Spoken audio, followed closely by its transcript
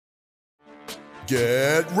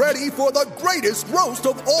Get ready for the greatest roast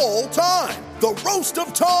of all time, the Roast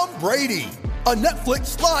of Tom Brady, a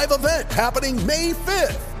Netflix live event happening May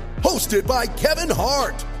 5th. Hosted by Kevin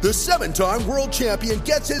Hart, the 7-time world champion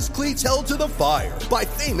gets his cleats held to the fire by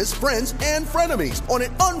famous friends and frenemies on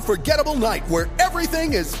an unforgettable night where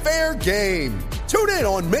everything is fair game. Tune in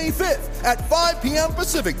on May 5th at 5 p.m.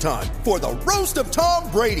 Pacific time for the Roast of Tom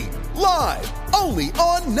Brady, live only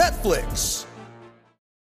on Netflix.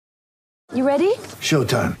 You ready?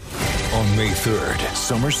 Showtime. On May 3rd,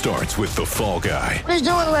 summer starts with The Fall Guy. What are you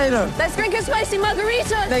doing later? Let's drink a spicy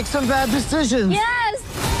margarita. Make some bad decisions.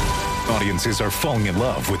 Yes! Audiences are falling in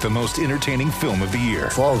love with the most entertaining film of the year.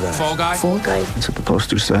 Fall Guy. Fall Guy? Fall Guy. That's what the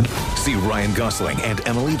poster said. See Ryan Gosling and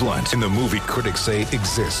Emily Blunt in the movie critics say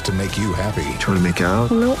exists to make you happy. Trying to make it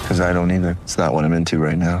out? Nope. Because I don't either. It's not what I'm into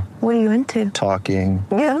right now. What are you into? Talking.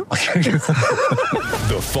 Yeah.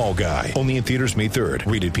 The Fall Guy. Only in theaters May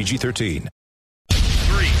 3rd. Rated PG-13.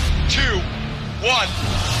 3, 2, 1.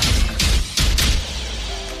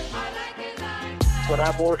 When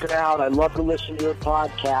I'm working out, I love to listen to your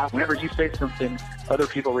podcast. Whenever you say something, other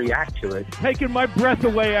people react to it. Taking my breath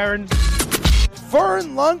away, Aaron.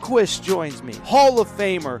 Vern Lundquist joins me. Hall of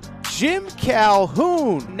Famer Jim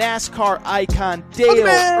Calhoun, NASCAR icon Dale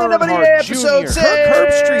Earnhardt Jr. Kirk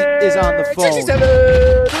Herbstreit is on the phone. 67.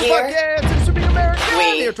 Podcast, this will be American.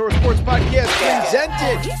 The Air Tour Sports Podcast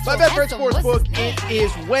presented by Betfred Sportsbook. It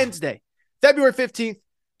is Wednesday, February 15th,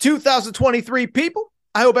 2023. People,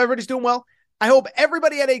 I hope everybody's doing well. I hope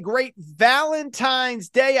everybody had a great Valentine's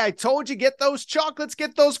Day. I told you, get those chocolates,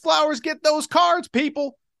 get those flowers, get those cards,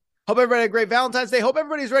 people. Hope everybody had a great Valentine's Day. Hope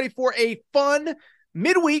everybody's ready for a fun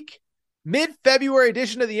midweek, mid-February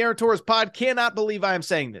edition of the Aaron Torres Pod. Cannot believe I am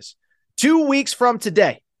saying this. 2 weeks from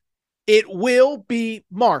today, it will be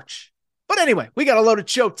March. But anyway, we got a loaded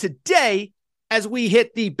show today as we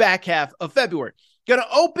hit the back half of February. Going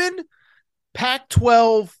to open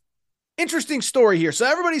Pac-12. Interesting story here. So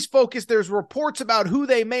everybody's focused. There's reports about who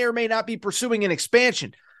they may or may not be pursuing an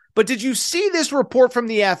expansion. But did you see this report from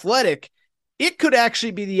The Athletic? It could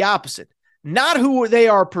actually be the opposite. Not who they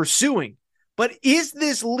are pursuing, but is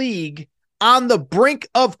this league on the brink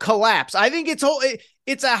of collapse? I think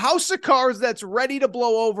it's a house of cards that's ready to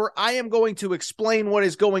blow over. I am going to explain what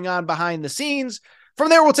is going on behind the scenes. From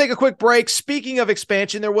there, we'll take a quick break. Speaking of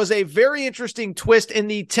expansion, there was a very interesting twist in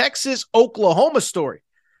the Texas-Oklahoma story.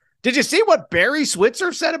 Did you see what Barry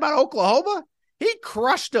Switzer said about Oklahoma? He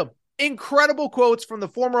crushed them. Incredible quotes from the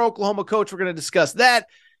former Oklahoma coach. We're going to discuss that.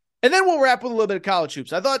 And then we'll wrap with a little bit of college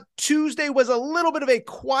hoops. I thought Tuesday was a little bit of a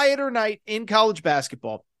quieter night in college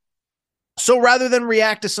basketball. So rather than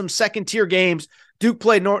react to some second-tier games, Duke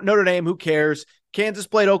played Notre Dame, who cares? Kansas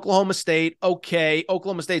played Oklahoma State, okay.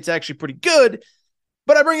 Oklahoma State's actually pretty good.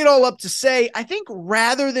 But I bring it all up to say, I think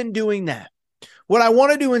rather than doing that, what I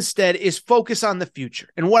want to do instead is focus on the future.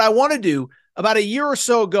 And what I want to do, about a year or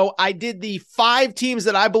so ago, I did the 5 teams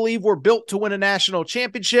that I believe were built to win a national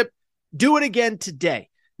championship. Do it again today.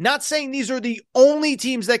 Not saying these are the only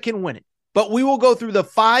teams that can win it, but we will go through the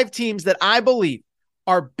 5 teams that I believe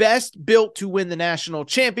are best built to win the national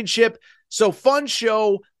championship. So fun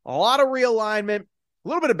show, a lot of realignment, a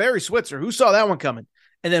little bit of Barry Switzer. Who saw that one coming?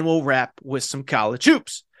 And then we'll wrap with some college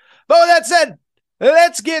hoops. But with that said,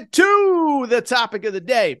 let's get to the topic of the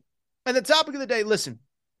day. And the topic of the day, listen,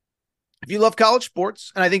 if you love college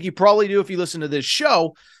sports, and I think you probably do if you listen to this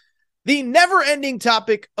show, the never-ending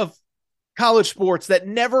topic of college sports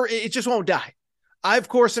it just won't die. I, of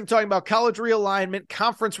course, am talking about college realignment,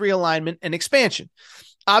 conference realignment, and expansion.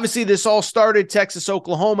 Obviously, this all started Texas,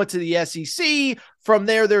 Oklahoma to the SEC. From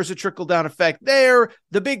there, there's a trickle-down effect there.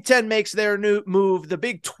 The Big Ten makes their new move. The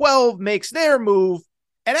Big 12 makes their move.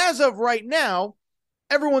 And as of right now,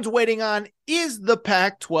 everyone's waiting on, is the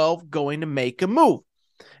Pac-12 going to make a move?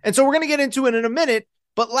 And so we're going to get into it in a minute.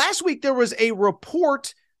 But last week, there was a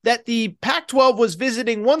report that the Pac-12 was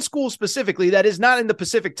visiting one school specifically that is not in the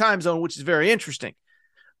Pacific time zone, which is very interesting.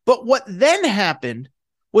 But what then happened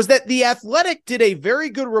was that The Athletic did a very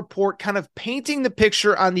good report kind of painting the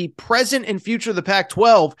picture on the present and future of the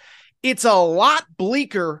Pac-12. It's a lot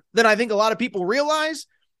bleaker than I think a lot of people realize.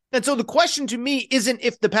 And so the question to me isn't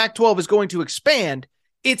if the Pac-12 is going to expand.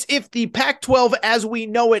 It's if the Pac-12 as we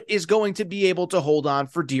know it is going to be able to hold on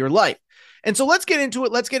for dear life. And so let's get into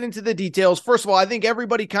it. Let's get into the details. First of all, I think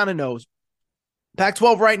everybody kind of knows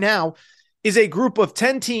Pac-12 right now is a group of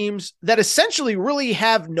 10 teams that essentially really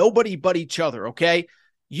have nobody but each other, okay?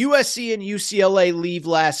 USC and UCLA leave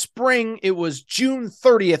last spring. It was June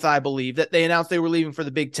 30th, I believe, that they announced they were leaving for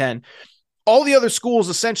the Big Ten. All the other schools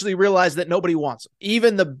essentially realized that nobody wants them.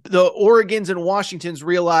 Even the Oregons and Washingtons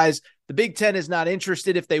realized The Big Ten is not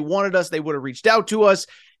interested. If they wanted us, they would have reached out to us.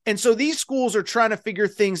 And so these schools are trying to figure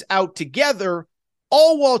things out together,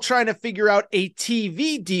 all while trying to figure out a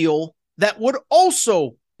TV deal that would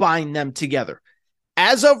also bind them together.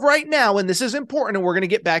 As of right now, and this is important, and we're going to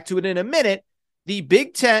get back to it in a minute, the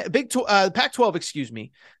Pac-12,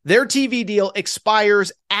 their TV deal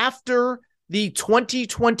expires after the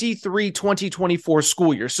 2023-2024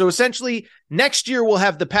 school year. So essentially, next year we'll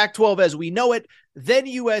have the Pac-12 as we know it, then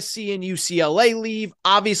USC and UCLA leave,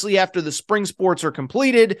 obviously after the spring sports are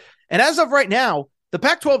completed. And as of right now, the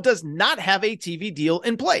Pac-12 does not have a TV deal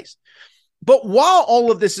in place. But while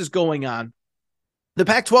all of this is going on, the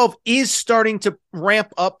Pac-12 is starting to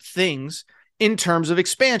ramp up things in terms of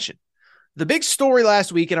expansion. The big story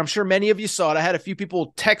last week, and I'm sure many of you saw it, I had a few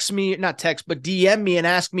people DM me and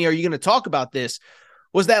ask me, are you going to talk about this?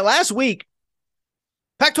 Was that last week,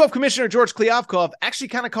 Pac-12 Commissioner George Kliavkoff actually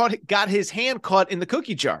kind of got his hand caught in the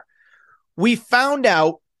cookie jar. We found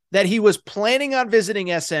out that he was planning on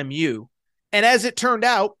visiting SMU, and as it turned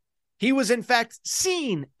out, he was in fact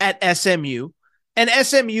seen at SMU, and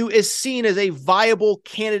SMU is seen as a viable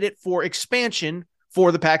candidate for expansion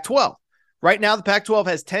for the Pac-12. Right now, the Pac-12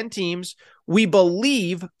 has 10 teams. We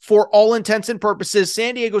believe, for all intents and purposes,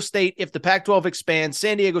 San Diego State, if the Pac-12 expands,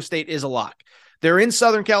 San Diego State is a lock. They're in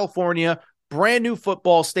Southern California, brand new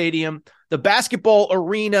football stadium. The basketball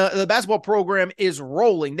arena, the basketball program is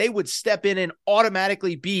rolling. They would step in and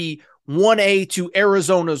automatically be 1A to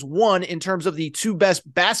Arizona's 1 in terms of the two best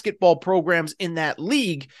basketball programs in that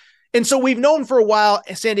league. And so we've known for a while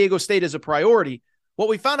San Diego State is a priority. What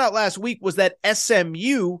we found out last week was that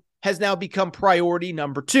SMU has now become priority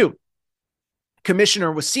number 2.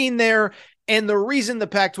 Commissioner was seen there, and the reason the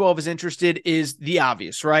Pac-12 is interested is the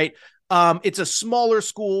obvious, right? It's a smaller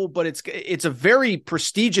school, but it's a very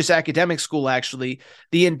prestigious academic school, actually.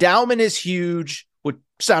 The endowment is huge, which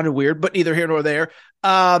sounded weird, but neither here nor there.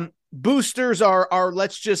 Boosters are,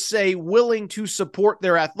 let's just say, willing to support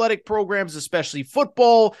their athletic programs, especially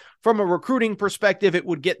football. From a recruiting perspective, it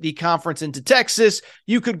would get the conference into Texas.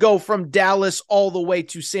 You could go from Dallas all the way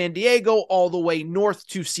to San Diego, all the way north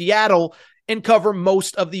to Seattle, and cover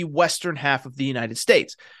most of the western half of the United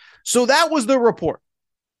States. So that was the report.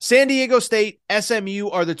 San Diego State, SMU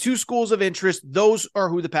are the two schools of interest. Those are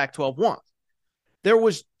who the Pac-12 wants. There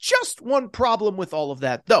was just one problem with all of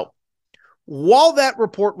that, though. While that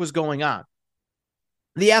report was going on,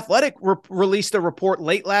 The Athletic released a report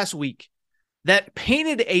late last week that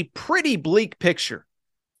painted a pretty bleak picture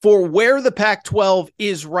for where the Pac-12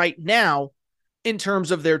 is right now in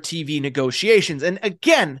terms of their TV negotiations. And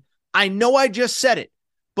again, I know I just said it,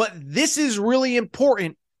 but this is really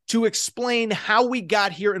important to explain how we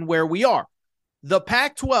got here and where we are. The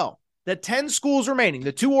Pac-12, the 10 schools remaining,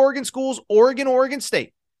 the 2 Oregon schools, Oregon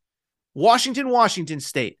State, Washington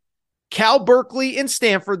State, Cal, Berkeley, and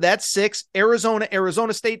Stanford, that's 6.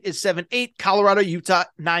 Arizona State is 7, 8. Colorado, Utah,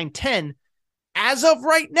 9, 10. As of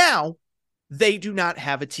right now, they do not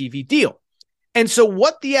have a TV deal. And so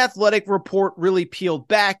what the Athletic report really peeled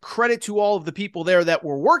back, credit to all of the people there that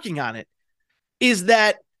were working on it, is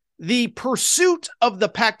that the pursuit of the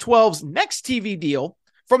Pac-12's next TV deal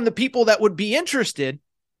from the people that would be interested,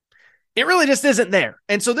 it really just isn't there.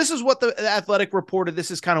 And so this is what the Athletic reported.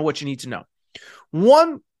 This is kind of what you need to know.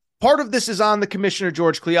 One part of this is on the Commissioner,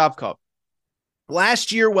 George Kliavkoff.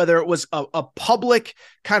 Last year, whether it was a public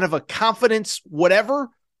kind of a confidence, whatever,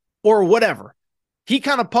 he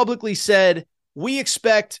kind of publicly said, we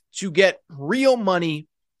expect to get real money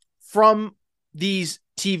from these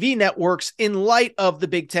TV networks in light of the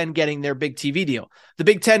Big Ten getting their big TV deal. The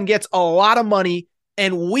Big Ten gets a lot of money,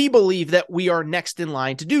 and we believe that we are next in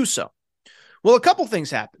line to do so. Well, a couple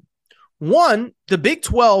things happen. One, the Big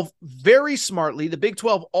 12, very smartly, the Big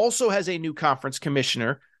 12 also has a new conference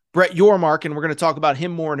commissioner, Brett Yormark, and we're going to talk about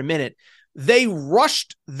him more in a minute. They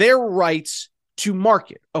rushed their rights to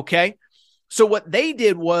market, okay? So what they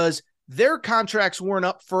did was their contracts weren't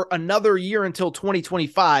up for another year until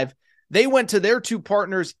 2025. They went to their 2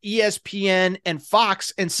 partners, ESPN and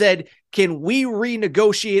Fox, and said, can we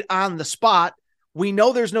renegotiate on the spot? We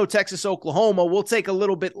know there's no Texas, Oklahoma. We'll take a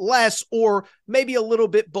little bit less or maybe a little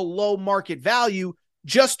bit below market value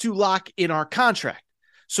just to lock in our contract.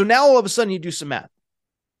 So now all of a sudden you do some math.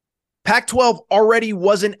 Pac-12 already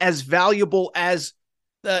wasn't as valuable as,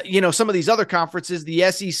 some of these other conferences,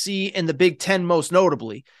 the SEC and the Big Ten most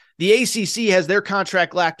notably. The ACC has their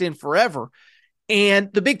contract locked in forever.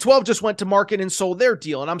 And the Big 12 just went to market and sold their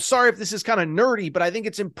deal. And I'm sorry if this is kind of nerdy, but I think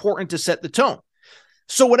it's important to set the tone.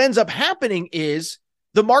 So what ends up happening is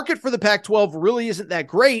the market for the Pac-12 really isn't that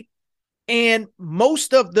great. And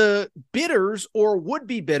most of the bidders or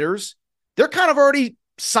would-be bidders, they're kind of already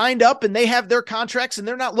signed up and they have their contracts and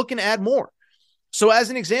they're not looking to add more. So as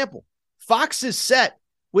an example, Fox is set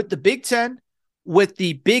with the Big Ten, with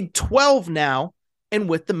the Big 12 now, and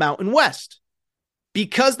with the Mountain West.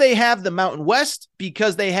 Because they have the Mountain West,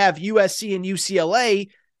 because they have USC and UCLA,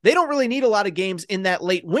 they don't really need a lot of games in that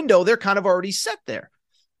late window. They're kind of already set there.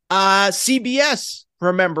 CBS,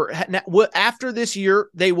 remember, after this year,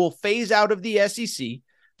 they will phase out of the SEC.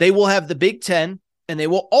 They will have the Big Ten, and they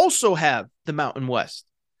will also have the Mountain West.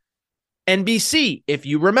 NBC, if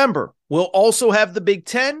you remember, will also have the Big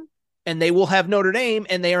Ten, and they will have Notre Dame,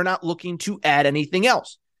 and they are not looking to add anything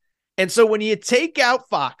else. And so when you take out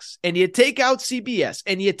Fox and you take out CBS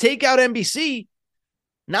and you take out NBC,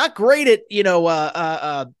 not great at,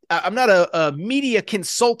 I'm not a media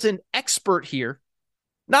consultant expert here.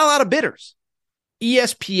 Not a lot of bidders.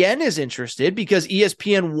 ESPN is interested because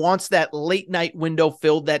ESPN wants that late night window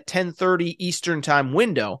filled, that 10:30 Eastern time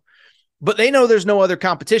window, but they know there's no other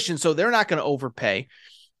competition, so they're not going to overpay.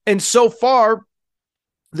 And so far,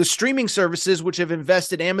 the streaming services, which have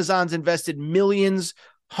invested, Amazon's invested millions,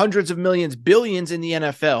 hundreds of millions, billions in the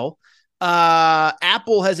NFL.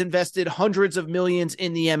 Apple has invested hundreds of millions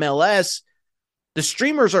in the MLS. The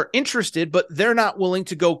streamers are interested, but they're not willing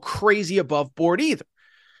to go crazy above board either.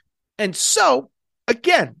 And so,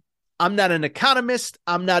 again, I'm not an economist.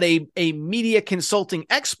 I'm not a media consulting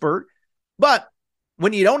expert, but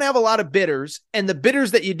when you don't have a lot of bidders and the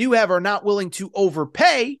bidders that you do have are not willing to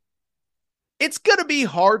overpay, it's going to be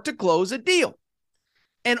hard to close a deal.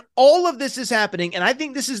 And all of this is happening, and I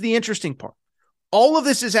think this is the interesting part. All of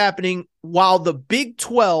this is happening while the Big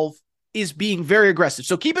 12 is being very aggressive.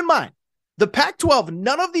 So keep in mind, the Pac-12,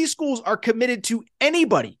 none of these schools are committed to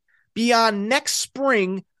anybody beyond next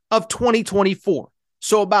spring of 2024.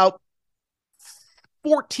 So about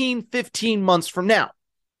 14, 15 months from now.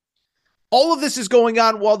 All of this is going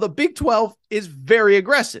on while the Big 12 is very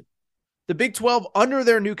aggressive. The Big 12, under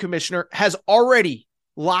their new commissioner, has already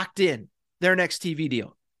locked in their next TV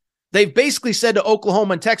deal. They've basically said to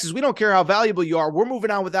Oklahoma and Texas, we don't care how valuable you are. We're moving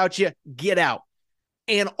on without you. Get out.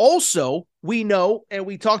 And also, we know, and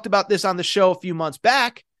we talked about this on the show a few months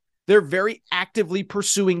back, they're very actively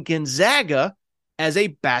pursuing Gonzaga as a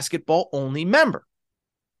basketball-only member.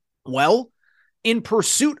 Well, in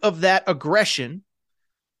pursuit of that aggression,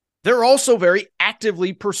 they're also very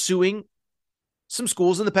actively pursuing some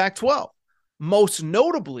schools in the Pac-12. Most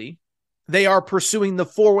notably, they are pursuing the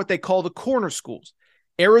four, what they call the corner schools: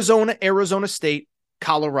 Arizona, Arizona State,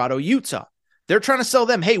 Colorado, Utah. They're trying to sell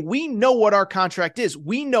them, hey, we know what our contract is.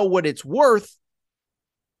 We know what it's worth.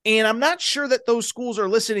 And I'm not sure that those schools are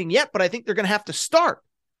listening yet, but I think they're going to have to start.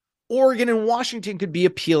 Oregon and Washington could be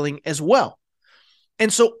appealing as well.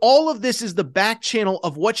 And so all of this is the back channel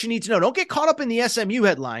of what you need to know. Don't get caught up in the SMU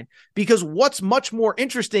headline, because what's much more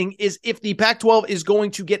interesting is if the Pac-12 is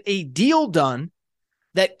going to get a deal done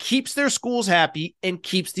that keeps their schools happy and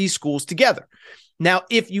keeps these schools together. Now,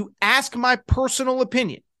 if you ask my personal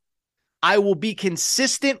opinion, I will be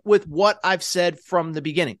consistent with what I've said from the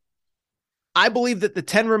beginning. I believe that the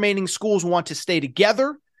 10 remaining schools want to stay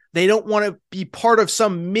together. They don't want to be part of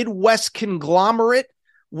some Midwest conglomerate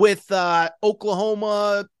with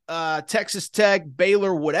Oklahoma, Texas Tech,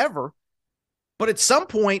 Baylor, whatever. But at some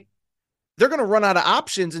point, they're going to run out of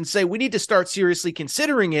options and say, we need to start seriously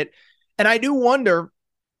considering it. And I do wonder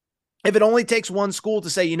if it only takes one school to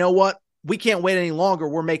say, you know what, we can't wait any longer.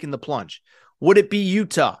 We're making the plunge. Would it be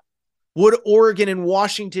Utah? Would Oregon and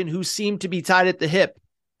Washington, who seem to be tied at the hip?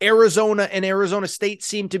 Arizona and Arizona State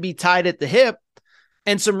seem to be tied at the hip.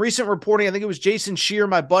 And some recent reporting, I think it was Jason Shear,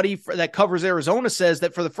 my buddy that covers Arizona, says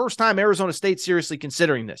that for the first time, Arizona State's seriously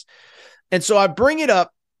considering this. And so I bring it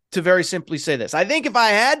up to very simply say this. I think if I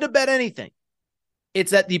had to bet anything,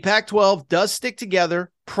 it's that the Pac-12 does stick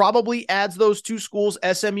together, probably adds those two schools,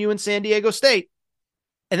 SMU and San Diego State,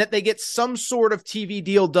 and that they get some sort of TV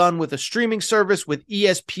deal done with a streaming service, with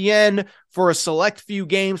ESPN for a select few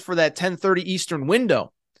games for that 10:30 Eastern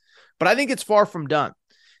window. But I think it's far from done.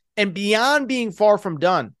 And beyond being far from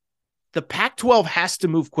done, the Pac-12 has to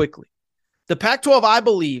move quickly. The Pac-12, I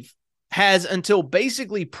believe, has until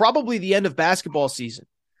basically probably the end of basketball season,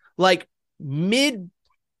 like mid-April,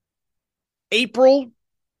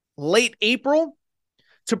 late April,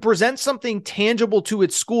 to present something tangible to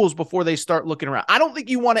its schools before they start looking around. I don't think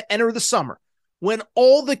you want to enter the summer when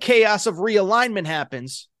all the chaos of realignment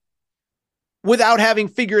happens without having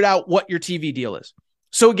figured out what your TV deal is.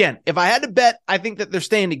 So again, if I had to bet, I think that they're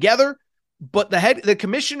staying together, but the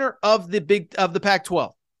commissioner of the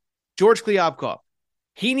Pac-12, George Kliavkoff,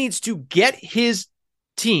 he needs to get his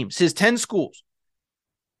teams, his 10 schools.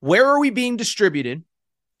 Where are we being distributed?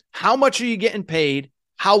 How much are you getting paid?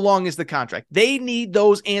 How long is the contract? They need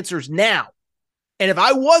those answers now. And if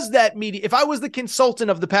I was if I was the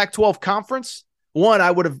consultant of the Pac-12 conference,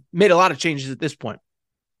 I would have made a lot of changes at this point.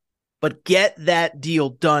 But get that deal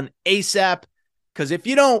done ASAP, because if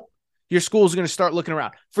you don't, your school's going to start looking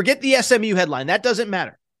around. Forget the SMU headline. That doesn't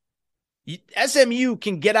matter. SMU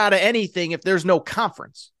can get out of anything if there's no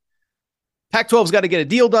conference. Pac-12's got to get a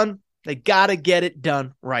deal done. They got to get it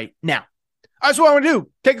done right now. All right, so what I want to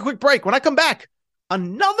do, take a quick break. When I come back,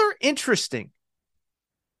 another interesting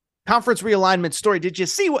conference realignment story. Did you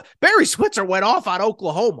see what Barry Switzer went off on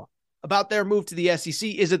Oklahoma about their move to the SEC?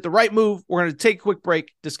 Is it the right move? We're going to take a quick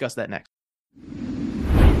break, discuss that next.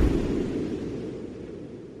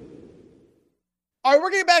 All right,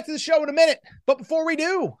 we're getting back to the show in a minute. But before we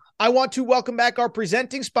do, I want to welcome back our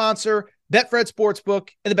presenting sponsor, Betfred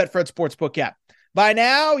Sportsbook and the Betfred Sportsbook app. By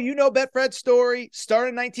now, you know Betfred's story. Started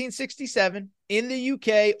in 1967 in the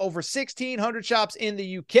UK. Over 1,600 shops in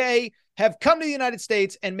the UK have come to the United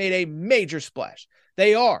States and made a major splash.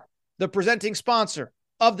 They are the presenting sponsor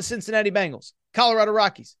of the Cincinnati Bengals, Colorado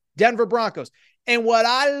Rockies, Denver Broncos. And what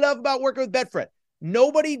I love about working with Betfred,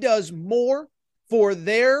 nobody does more for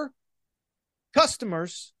their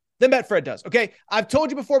customers than Betfred does. Okay, I've told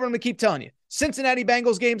you before, but I'm going to keep telling you. Cincinnati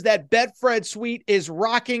Bengals games, that Betfred suite is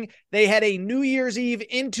rocking. They had a New Year's Eve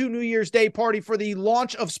into New Year's Day party for the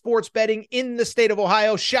launch of sports betting in the state of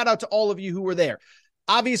Ohio. Shout out to all of you who were there.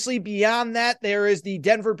 Obviously, beyond that, there is the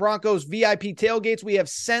Denver Broncos VIP tailgates. We have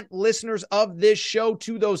sent listeners of this show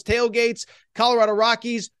to those tailgates. Colorado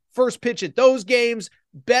Rockies, first pitch at those games.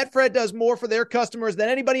 Betfred does more for their customers than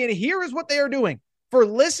anybody, and here is what they are doing for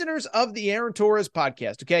listeners of the Aaron Torres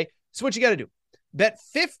podcast, okay? So what you got to do, bet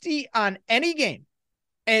 50 on any game,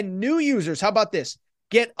 and new users, how about this?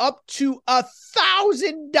 Get up to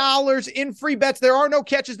 $1,000 in free bets. There are no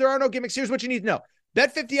catches. There are no gimmicks. Here's what you need to know.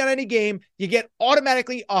 Bet 50 on any game, you get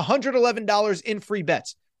automatically $111 in free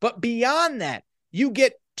bets. But beyond that, you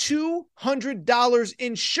get $200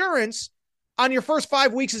 insurance on your first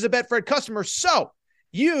 5 weeks as a Betfred customer. So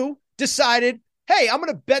you decided, hey, I'm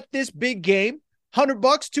going to bet this big game, $100,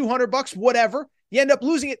 $200, whatever. You end up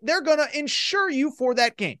losing it. They're going to insure you for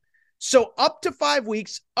that game. So up to 5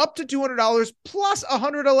 weeks, up to $200 plus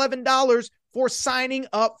 $111 for signing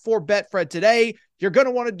up for Betfred today. You're going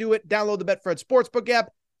to want to do it. Download the Betfred Sportsbook app.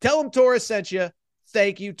 Tell them Torres sent you.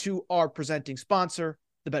 Thank you to our presenting sponsor,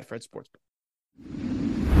 the Betfred Sportsbook.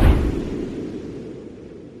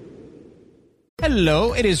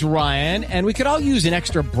 Hello, it is Ryan, and we could all use an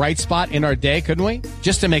extra bright spot in our day, couldn't we?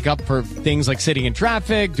 Just to make up for things like sitting in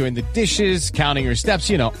traffic, doing the dishes, counting your steps,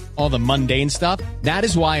 you know, all the mundane stuff. That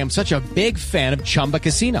is why I'm such a big fan of Chumba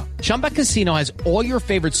Casino. Chumba Casino has all your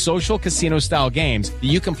favorite social casino-style games that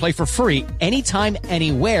you can play for free anytime,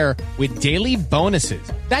 anywhere with daily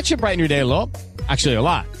bonuses. That should brighten your day a little. Actually, a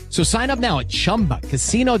lot. So sign up now at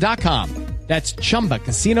ChumbaCasino.com. That's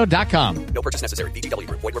ChumbaCasino.com. No purchase necessary. VGW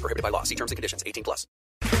Group. Void where prohibited by law. See terms and conditions. 18+.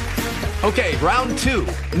 Okay, round two.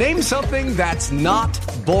 Name something that's not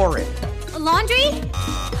boring. A laundry?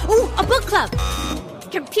 Ooh, a book club.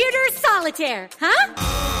 Computer solitaire, huh?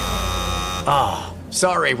 Ah, oh,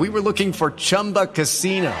 sorry. We were looking for Chumba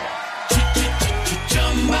Casino.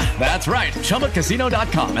 That's right.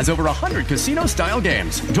 ChumbaCasino.com has over 100 casino-style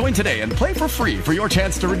games. Join today and play for free for your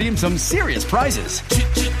chance to redeem some serious prizes.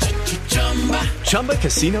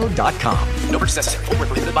 ChumbaCasino.com. No purchase necessary. Void where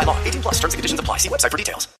prohibited by law. 18+. Terms and conditions apply. See website for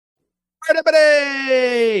details. All right,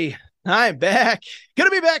 everybody. I'm back.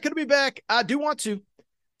 Gonna be back. I do want to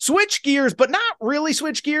switch gears, but not really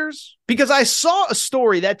switch gears, because I saw a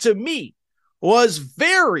story that to me was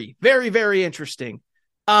very, very, very interesting.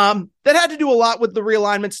 That had to do a lot with the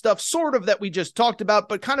realignment stuff, sort of, that we just talked about,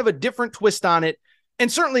 but kind of a different twist on it. And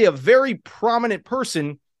certainly a very prominent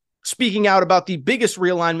person speaking out about the biggest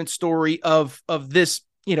realignment story of this,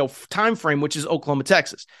 time frame, which is Oklahoma,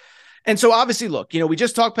 Texas. And so obviously, look, we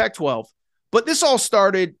just talked Pac-12, but this all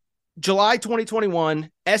started July 2021,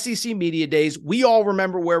 SEC Media Days. We all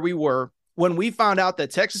remember where we were when we found out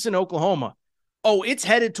that Texas and Oklahoma, it's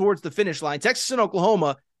headed towards the finish line. Texas and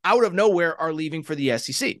Oklahoma, out of nowhere, are leaving for the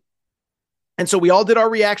SEC. And so we all did our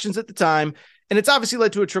reactions at the time, and it's obviously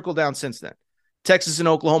led to a trickle down since then. Texas and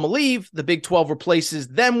Oklahoma leave. The Big 12 replaces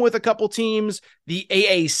them with a couple teams. The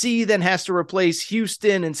AAC then has to replace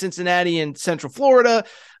Houston and Cincinnati and Central Florida.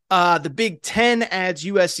 The Big 10 adds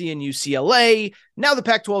USC and UCLA. Now the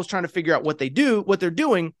Pac-12 is trying to figure out what they're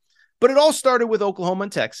doing, but it all started with Oklahoma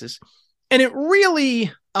and Texas. And it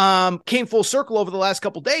really came full circle over the last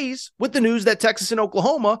couple days with the news that Texas and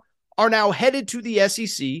Oklahoma are now headed to the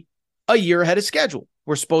SEC a year ahead of schedule.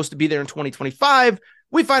 We're supposed to be there in 2025.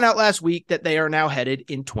 We find out last week that they are now headed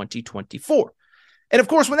in 2024. And of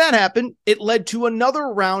course, when that happened, it led to another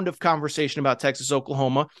round of conversation about Texas,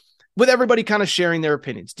 Oklahoma, with everybody kind of sharing their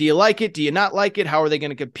opinions. Do you like it? Do you not like it? How are they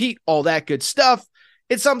going to compete? All that good stuff.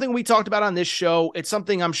 It's something we talked about on this show. It's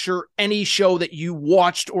something I'm sure any show that you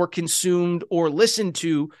watched or consumed or listened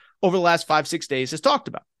to over the last 5-6 days has talked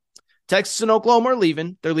about. Texas and Oklahoma are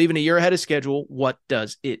leaving. They're leaving a year ahead of schedule. What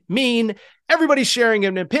does it mean? Everybody's sharing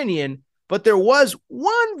an opinion, but there was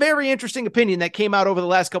one very interesting opinion that came out over the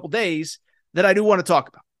last couple days that I do want to talk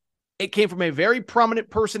about. It came from a very prominent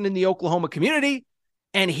person in the Oklahoma community,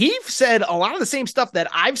 and he said a lot of the same stuff that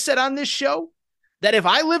I've said on this show, that if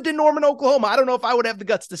I lived in Norman, Oklahoma, I don't know if I would have the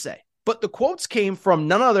guts to say. But the quotes came from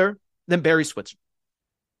none other than Barry Switzer.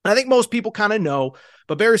 And I think most people kind of know,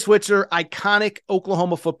 but Barry Switzer, iconic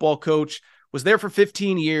Oklahoma football coach, was there for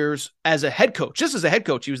 15 years as a head coach. Just as a head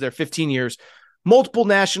coach, he was there 15 years, multiple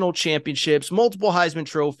national championships, multiple Heisman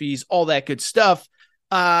trophies, all that good stuff.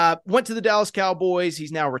 Went to the Dallas Cowboys.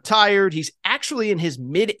 He's now retired. He's actually in his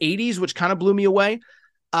mid-80s, which kind of blew me away.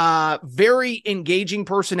 Very engaging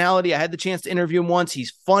personality. I had the chance to interview him once.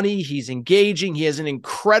 He's funny. He's engaging. He has an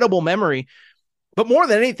incredible memory. But more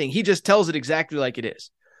than anything, he just tells it exactly like it is.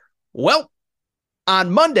 Well,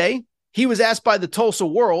 on Monday, he was asked by the Tulsa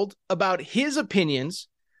World about his opinions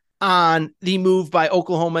on the move by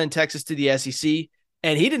Oklahoma and Texas to the SEC,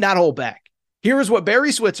 and he did not hold back. Here is what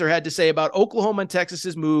Barry Switzer had to say about Oklahoma and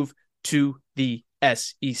Texas's move to the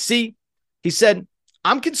SEC. He said,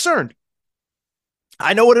 "I'm concerned.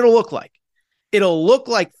 I know what it'll look like. It'll look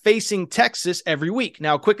like facing Texas every week."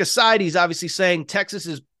 Now, quick aside, he's obviously saying Texas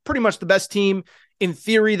is pretty much the best team in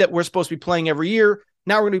theory that we're supposed to be playing every year.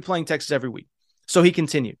 Now we're going to be playing Texas every week. So he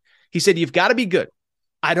continued. He said, "You've got to be good.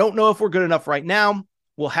 I don't know if we're good enough right now.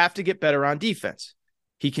 We'll have to get better on defense."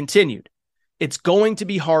 He continued, "It's going to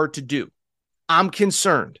be hard to do. I'm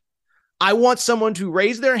concerned. I want someone to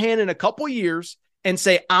raise their hand in a couple years and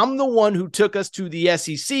say, I'm the one who took us to the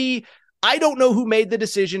SEC. I don't know who made the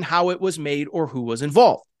decision, how it was made, or who was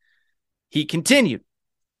involved." He continued,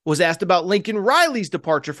 was asked about Lincoln Riley's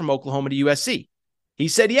departure from Oklahoma to USC. He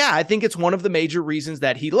said, "Yeah, I think it's one of the major reasons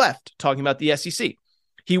that he left," talking about the SEC.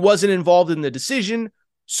 "He wasn't involved in the decision,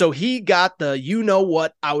 so he got the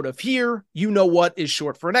you-know-what out of here. You-know-what is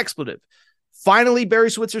short for an expletive." Finally,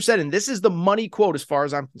 Barry Switzer said, and this is the money quote as far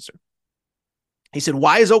as I'm concerned. He said,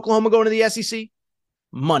 "Why is Oklahoma going to the SEC?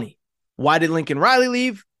 Money. Why did Lincoln Riley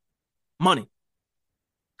leave? Money."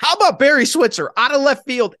 How about Barry Switzer out of left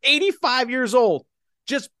field, 85 years old,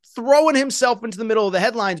 just throwing himself into the middle of the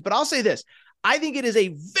headlines? But I'll say this. I think it is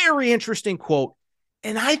a very interesting quote.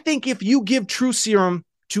 And I think if you give truth serum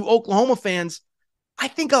to Oklahoma fans, I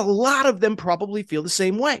think a lot of them probably feel the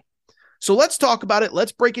same way. So let's talk about it.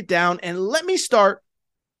 Let's break it down. And let me start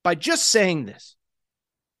by just saying this.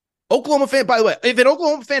 Oklahoma fan, by the way, if an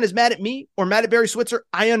Oklahoma fan is mad at me or mad at Barry Switzer,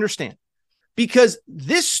 I understand. Because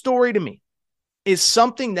this story to me is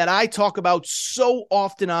something that I talk about so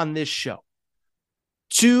often on this show.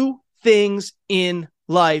 Two things in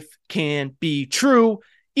life can be true,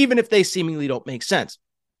 even if they seemingly don't make sense.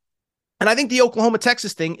 And I think the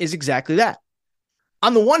Oklahoma-Texas thing is exactly that.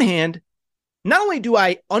 On the one hand, not only do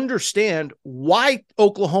I understand why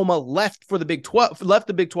Oklahoma left the Big 12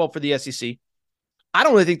 for the SEC, I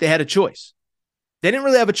don't really think they had a choice. They didn't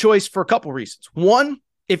really have a choice for a couple reasons. One,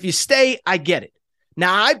 if you stay, I get it.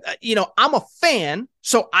 Now, I'm a fan,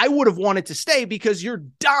 so I would have wanted to stay because you're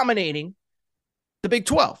dominating the Big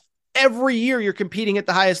 12. Every year you're competing at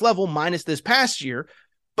the highest level, minus this past year.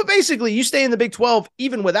 But basically, you stay in the Big 12,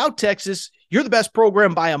 even without Texas, you're the best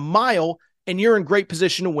program by a mile, and you're in great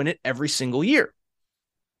position to win it every single year.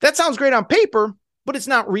 That sounds great on paper, but it's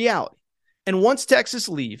not reality. And once Texas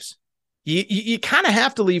leaves, you kind of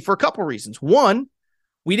have to leave for a couple reasons. One,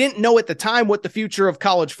 we didn't know at the time what the future of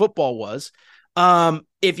college football was.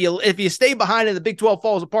 If you stay behind and the Big 12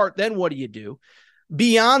 falls apart, then what do you do?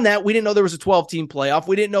 Beyond that, we didn't know there was a 12-team playoff.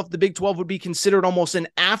 We didn't know if the Big 12 would be considered almost an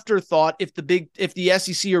afterthought if the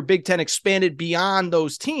SEC or Big 10 expanded beyond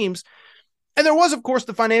those teams. And there was, of course,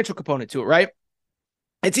 the financial component to it, right?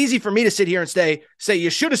 It's easy for me to sit here and say you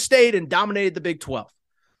should have stayed and dominated the Big 12.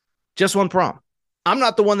 Just one problem. I'm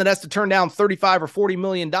not the one that has to turn down $35 or $40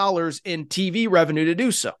 million in TV revenue to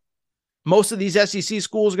do so. Most of these SEC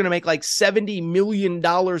schools are going to make like $70 million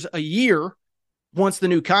a year once the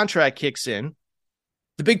new contract kicks in.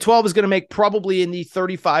 The Big 12 is going to make probably in the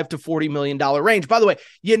 $35 to $40 million range. By the way,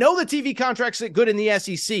 the TV contracts are good in the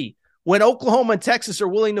SEC when Oklahoma and Texas are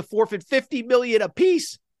willing to forfeit $50 million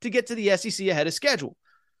apiece to get to the SEC ahead of schedule.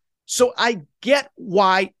 So I get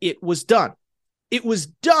why it was done. It was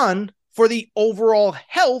done for the overall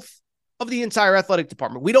health of the entire athletic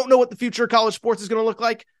department. We don't know what the future of college sports is going to look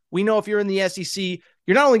like. We know if you're in the SEC,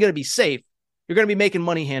 you're not only going to be safe, you're going to be making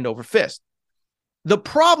money hand over fist. The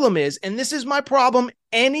problem is, and this is my problem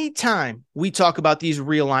anytime we talk about these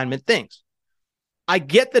realignment things, I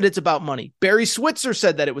get that it's about money. Barry Switzer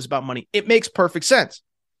said that it was about money. It makes perfect sense.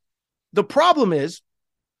 The problem is,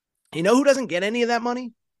 you know who doesn't get any of that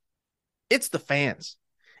money? It's the fans.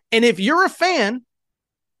 And if you're a fan,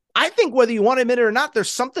 I think whether you want to admit it or not,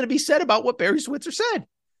 there's something to be said about what Barry Switzer said.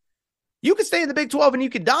 You can stay in the Big 12 and you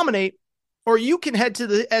can dominate, or you can head to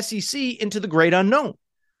the SEC into the great unknown.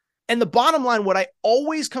 And the bottom line, what I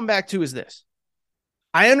always come back to is this.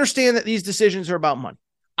 I understand that these decisions are about money.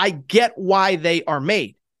 I get why they are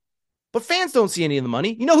made. But fans don't see any of the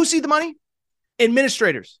money. You know who see the money?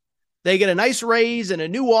 Administrators. They get a nice raise and a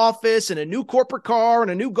new office and a new corporate car and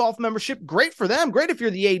a new golf membership. Great for them. Great if you're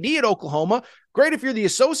the AD at Oklahoma. Great if you're the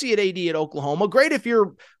associate AD at Oklahoma. Great if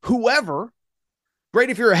you're whoever. Great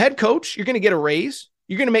if you're a head coach. You're going to get a raise.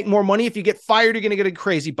 You're going to make more money. If you get fired, you're going to get a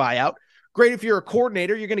crazy buyout. Great if you're a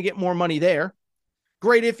coordinator. You're going to get more money there.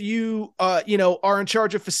 Great if you, are in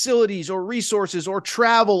charge of facilities or resources or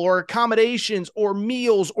travel or accommodations or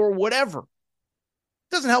meals or whatever.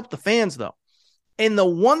 It doesn't help the fans, though. And the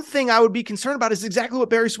one thing I would be concerned about is exactly what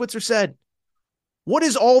Barry Switzer said. What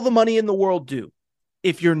does all the money in the world do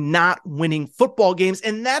if you're not winning football games?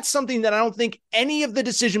 And that's something that I don't think any of the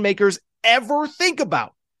decision makers ever think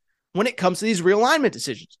about when it comes to these realignment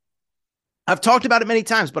decisions. I've talked about it many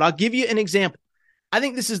times, but I'll give you an example. I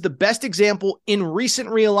think this is the best example in recent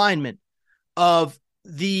realignment of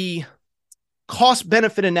the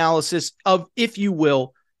cost-benefit analysis of, if you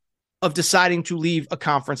will, of deciding to leave a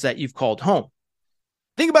conference that you've called home.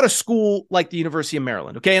 Think about a school like the University of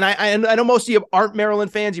Maryland, okay? And I know most of you aren't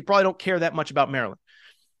Maryland fans. You probably don't care that much about Maryland.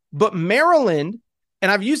 But Maryland,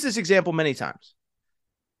 and I've used this example many times,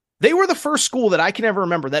 they were the first school that I can ever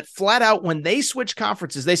remember that flat out, when they switched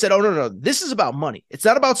conferences, they said, oh, no, this is about money. It's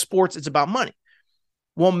not about sports. It's about money.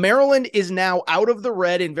 Well, Maryland is now out of the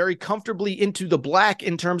red and very comfortably into the black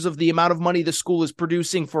in terms of the amount of money the school is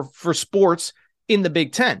producing for sports in the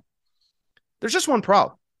Big Ten. There's just one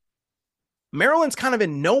problem. Maryland's kind of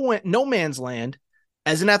in no man's land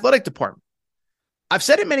as an athletic department. I've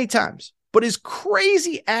said it many times, but as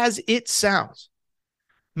crazy as it sounds,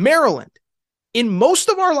 Maryland, in most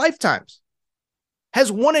of our lifetimes,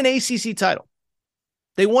 has won an ACC title.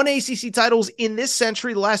 They won ACC titles in this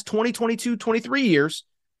century, the last 20, 22, 23 years.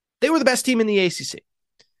 They were the best team in the ACC.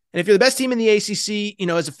 And if you're the best team in the ACC,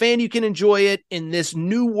 as a fan, you can enjoy it in this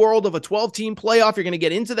new world of a 12-team playoff. You're going to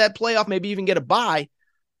get into that playoff, maybe even get a bye.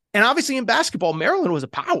 And obviously in basketball, Maryland was a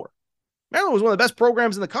power. Maryland was one of the best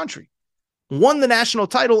programs in the country. Won the national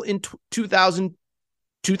title in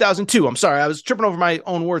 2002. I'm sorry, I was tripping over my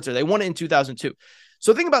own words there. They won it in 2002.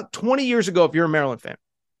 So think about 20 years ago, if you're a Maryland fan.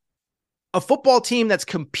 A football team that's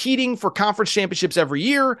competing for conference championships every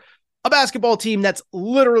year, a basketball team that's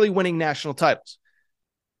literally winning national titles.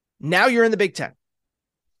 Now you're in the Big Ten.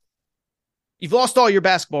 You've lost all your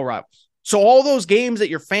basketball rivals. So all those games that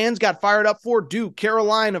your fans got fired up for, Duke,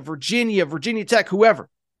 Carolina, Virginia Tech, whoever,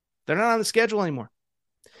 they're not on the schedule anymore.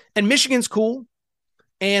 And Michigan's cool,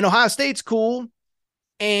 and Ohio State's cool,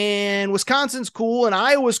 and Wisconsin's cool, and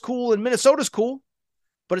Iowa's cool, and Minnesota's cool.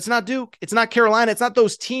 But it's not Duke. It's not Carolina. It's not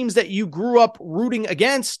those teams that you grew up rooting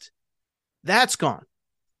against. That's gone.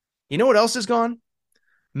 You know what else is gone?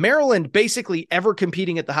 Maryland basically ever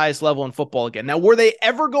competing at the highest level in football again. Now, were they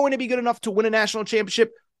ever going to be good enough to win a national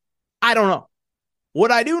championship? I don't know.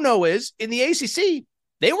 What I do know is in the ACC,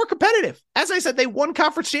 they were competitive. As I said, they won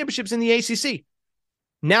conference championships in the ACC.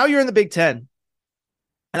 Now you're in the Big Ten.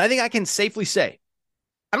 And I think I can safely say,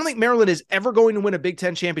 I don't think Maryland is ever going to win a Big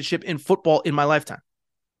Ten championship in football in my lifetime.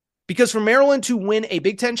 Because for Maryland to win a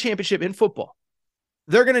Big Ten championship in football,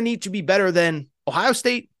 they're going to need to be better than Ohio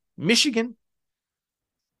State, Michigan,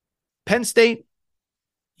 Penn State,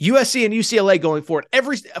 USC, and UCLA going forward.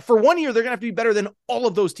 For 1 year, they're going to have to be better than all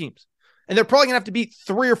of those teams. And they're probably going to have to beat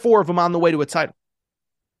 3 or 4 of them on the way to a title.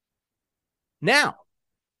 Now,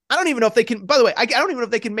 I don't even know if they can, by the way, I don't even know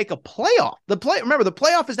if they can make a playoff. Remember, the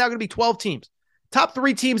playoff is now going to be 12 teams. Top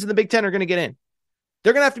 3 teams in the Big Ten are going to get in.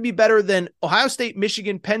 They're going to have to be better than Ohio State,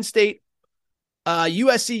 Michigan, Penn State,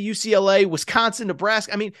 USC, UCLA, Wisconsin,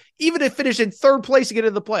 Nebraska. I mean, even to finish in 3rd place to get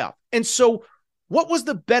into the playoff. And so what was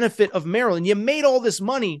the benefit of Maryland? You made all this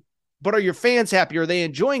money, but are your fans happy? Are they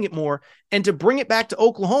enjoying it more? And to bring it back to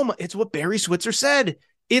Oklahoma, it's what Barry Switzer said.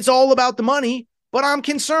 It's all about the money, but I'm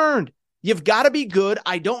concerned. You've got to be good.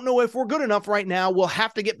 I don't know if we're good enough right now. We'll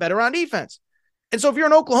have to get better on defense. And so if you're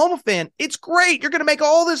an Oklahoma fan, it's great. You're going to make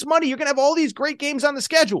all this money. You're going to have all these great games on the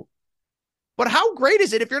schedule. But how great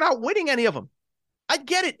is it if you're not winning any of them? I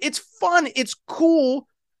get it. It's fun. It's cool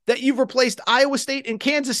that you've replaced Iowa State and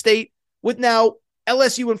Kansas State with now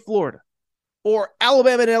LSU and Florida, or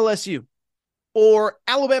Alabama and LSU, or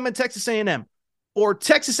Alabama and Texas A&M, or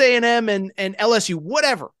Texas A&M and LSU,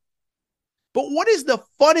 whatever. But what is the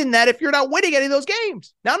fun in that if you're not winning any of those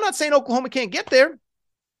games? Now, I'm not saying Oklahoma can't get there.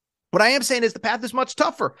 What I am saying is the path is much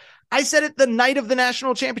tougher. I said it the night of the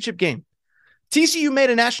national championship game. TCU made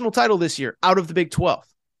a national title this year out of the Big 12.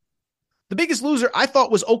 The biggest loser I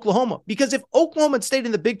thought was Oklahoma, because if Oklahoma had stayed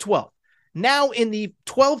in the Big 12, now in the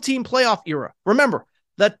 12-team playoff era, remember,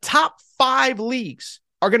 the top 5 leagues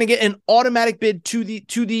are going to get an automatic bid to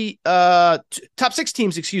the top 6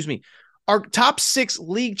 teams, Our top 6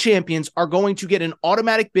 league champions are going to get an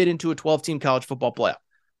automatic bid into a 12-team college football playoff.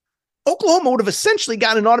 Oklahoma would have essentially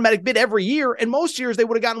gotten an automatic bid every year, and most years they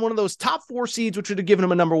would have gotten one of those top 4 seeds, which would have given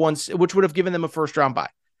them a number 1, which would have given them a first-round bye.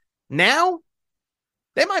 Now,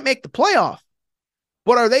 they might make the playoff,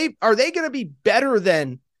 but are they going to be better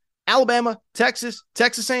than Alabama, Texas,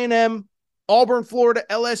 Texas A&M, Auburn, Florida,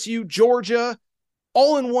 LSU, Georgia,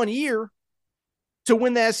 all in one year to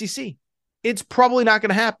win the SEC? It's probably not going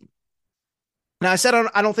to happen. Now, I said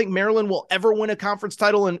I don't think Maryland will ever win a conference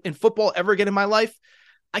title in football ever again in my life.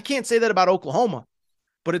 I can't say that about Oklahoma,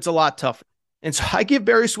 but it's a lot tougher. And so I give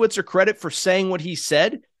Barry Switzer credit for saying what he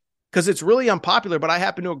said, because it's really unpopular, but I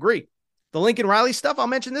happen to agree. The Lincoln Riley stuff, I'll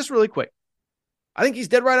mention this really quick. I think he's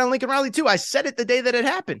dead right on Lincoln Riley too. I said it the day that it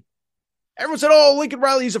happened. Everyone said, oh, Lincoln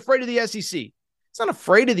Riley is afraid of the SEC. He's not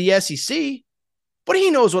afraid of the SEC, but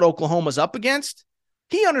he knows what Oklahoma's up against.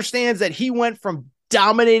 He understands that he went from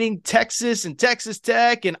dominating Texas and Texas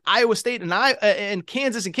Tech and Iowa State and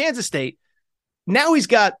Kansas and Kansas State. Now he's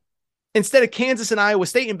got, instead of Kansas and Iowa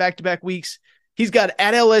State in back-to-back weeks, he's got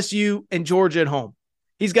at LSU and Georgia at home.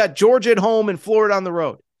 He's got Georgia at home and Florida on the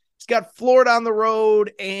road. He's got Florida on the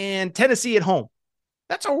road and Tennessee at home.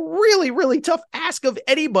 That's a really, really tough ask of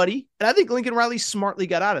anybody, and I think Lincoln Riley smartly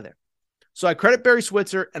got out of there. So I credit Barry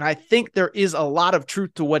Switzer, and I think there is a lot of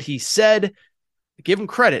truth to what he said. I give him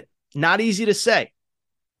credit. Not easy to say.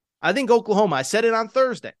 I think Oklahoma, I said it on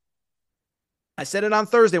Thursday.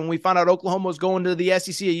 When we found out Oklahoma was going to the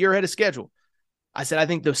SEC a year ahead of schedule. I said I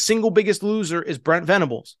think the single biggest loser is Brent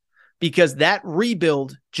Venables, because that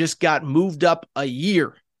rebuild just got moved up a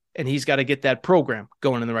year, and he's got to get that program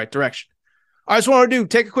going in the right direction. All right, that's what I want to do.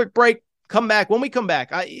 Take a quick break. Come back. When we come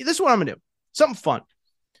back, this is what I'm going to do. Something fun.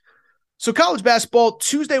 So college basketball,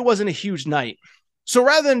 Tuesday wasn't a huge night. So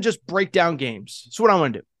rather than just break down games, that's what I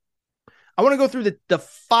want to do. I want to go through the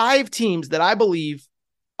 5 teams that I believe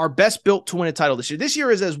are best built to win a title this year. This year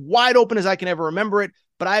is as wide open as I can ever remember it,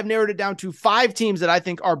 but I have narrowed it down to 5 teams that I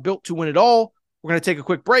think are built to win it all. We're going to take a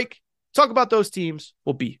quick break, talk about those teams.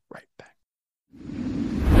 We'll be right back.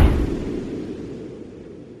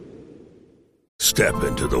 Step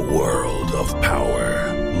into the world of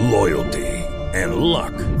power, loyalty, and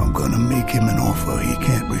luck. I'm going to make him an offer he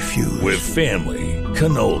can't refuse. With family,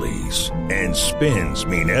 cannolis, and spins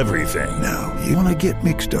mean everything. Now, you want to get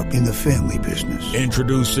mixed up in the family business.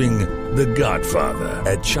 Introducing The Godfather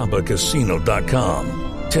at ChumbaCasino.com.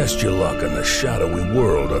 Test your luck in the shadowy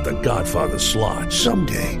world of The Godfather slot.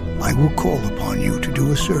 Someday, I will call upon you to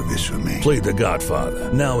do a service for me. Play The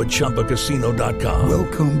Godfather now at ChumbaCasino.com.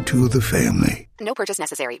 Welcome to the family. No purchase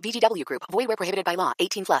necessary. VGW Group. Void where prohibited by law.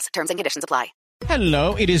 18+. Terms and conditions apply.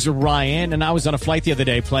 Hello, it is Ryan, and I was on a flight the other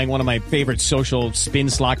day playing one of my favorite social spin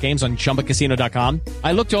slot games on ChumbaCasino.com.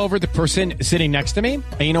 I looked over at the person sitting next to me,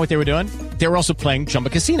 and you know what they were doing? They were also playing Chumba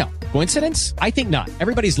Casino. Coincidence? I think not.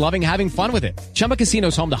 Everybody's loving having fun with it. Chumba Casino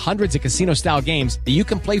is home to hundreds of casino-style games that you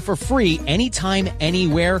can play for free anytime,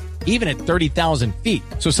 anywhere, even at 30,000 feet.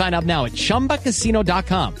 So sign up now at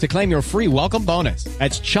ChumbaCasino.com to claim your free welcome bonus.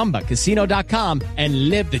 That's ChumbaCasino.com and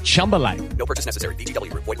live the Chumba life. No purchase necessary. VGW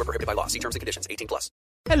Group. Void where prohibited by law. See terms and conditions. 18+.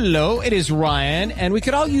 Hello, it is Ryan, and we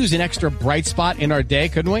could all use an extra bright spot in our day,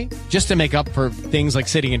 couldn't we? Just to make up for things like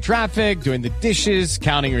sitting in traffic, doing the dishes,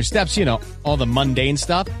 counting your steps, all the mundane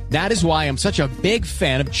stuff. That is why I'm such a big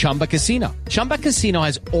fan of Chumba Casino. Chumba Casino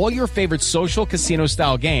has all your favorite social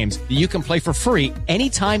casino-style games that you can play for free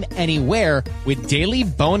anytime, anywhere with daily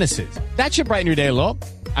bonuses. That should brighten your day a little.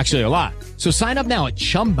 Actually, a lot. So sign up now at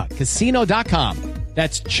ChumbaCasino.com.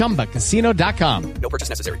 That's ChumbaCasino.com. No purchase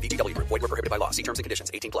necessary. VGW Group. Void where prohibited by law. See terms and conditions.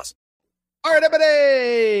 18+. All right,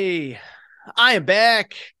 everybody. I am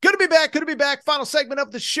back. Good to be back. Good to be back. Final segment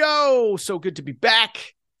of the show. So good to be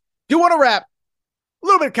back. Do want to wrap a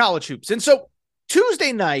little bit of college hoops. And so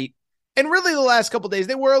Tuesday night, and really the last couple of days,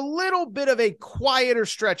 they were a little bit of a quieter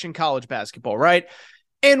stretch in college basketball, right?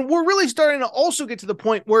 And we're really starting to also get to the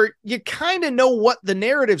point where you kind of know what the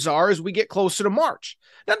narratives are as we get closer to March.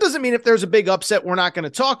 That doesn't mean if there's a big upset, we're not going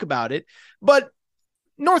to talk about it. But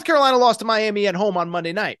North Carolina lost to Miami at home on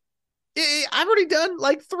Monday night. I've already done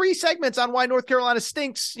like 3 segments on why North Carolina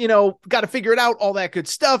stinks, got to figure it out, all that good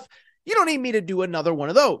stuff. You don't need me to do another one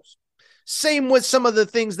of those. Same with some of the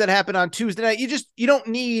things that happened on Tuesday night. You don't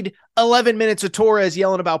need 11 minutes of Torres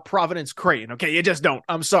yelling about Providence Creighton. Okay, you just don't.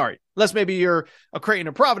 I'm sorry. Unless maybe you're a Creighton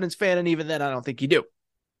or Providence fan, and even then I don't think you do.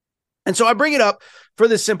 And so I bring it up for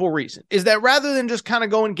this simple reason, is that rather than just kind of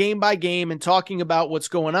going game by game and talking about what's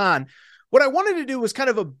going on, what I wanted to do was kind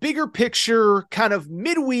of a bigger picture, kind of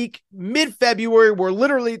midweek, mid-February, we're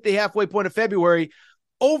literally at the halfway point of February,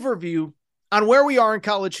 overview on where we are in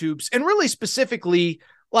college hoops, and really specifically,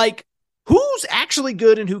 like, who's actually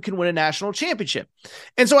good and who can win a national championship.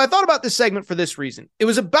 And so I thought about this segment for this reason. It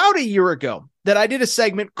was about a year ago that I did a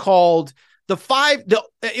segment called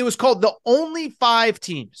it was called The Only 5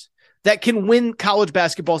 Teams That Can Win College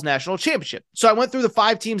Basketball's National Championship. So I went through the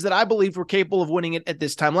 5 teams that I believe were capable of winning it at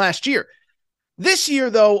this time last year. This year,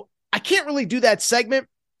 though, I can't really do that segment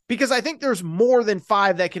because I think there's more than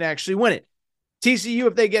 5 that can actually win it. TCU,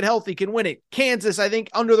 if they get healthy, can win it. Kansas, I think,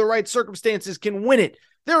 under the right circumstances, can win it.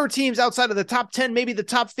 There are teams outside of the top 10, maybe the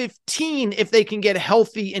top 15, if they can get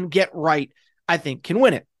healthy and get right, I think can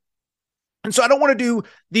win it. And so I don't want to do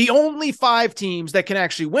the only 5 teams that can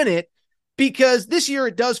actually win it, because this year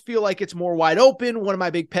it does feel like it's more wide open. One of my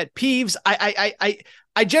big pet peeves.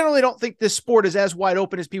 I generally don't think this sport is as wide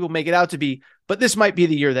open as people make it out to be, but this might be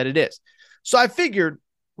the year that it is. So I figured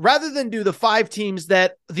rather than do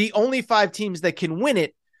the only 5 teams that can win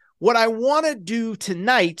it, what I want to do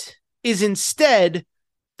tonight is instead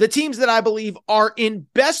the teams that I believe are in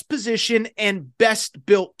best position and best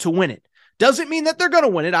built to win it. Doesn't mean that they're going to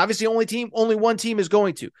win it. Obviously, only one team is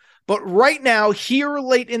going to. But right now, here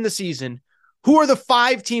late in the season, who are the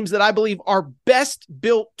 5 teams that I believe are best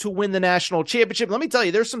built to win the national championship? Let me tell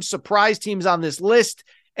you, there's some surprise teams on this list,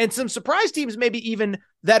 and some surprise teams maybe even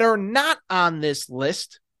that are not on this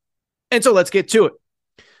list. And so let's get to it.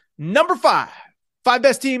 Number 5.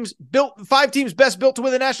 5 teams best built to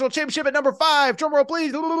win the national championship. At number 5, drumroll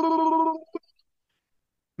please.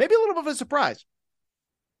 Maybe a little bit of a surprise.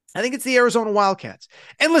 I think it's the Arizona Wildcats.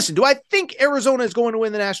 And listen, do I think Arizona is going to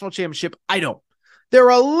win the national championship? I don't. They're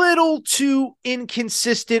a little too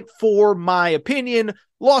inconsistent for my opinion.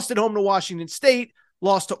 Lost at home to Washington State,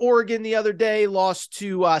 lost to Oregon the other day, lost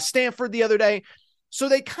to Stanford the other day. So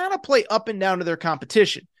they kind of play up and down to their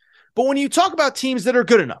competition. But when you talk about teams that are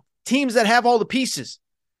good enough, teams that have all the pieces,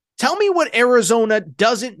 tell me what Arizona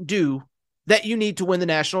doesn't do that you need to win the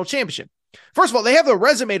national championship. First of all, they have the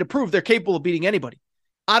resume to prove they're capable of beating anybody.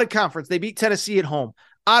 Out of conference, they beat Tennessee at home.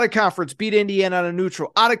 Out of conference, beat Indiana on a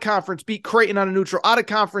neutral. Out of conference, beat Creighton on a neutral. Out of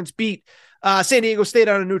conference, beat San Diego State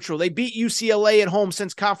on a neutral. They beat UCLA at home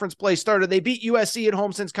since conference play started. They beat USC at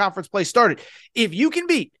home since conference play started. If you can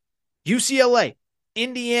beat UCLA,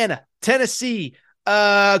 Indiana, Tennessee,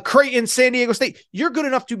 Creighton, San Diego State, you're good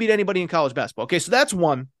enough to beat anybody in college basketball. Okay, so that's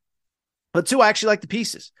 1. But 2, I actually like the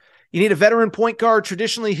pieces. You need a veteran point guard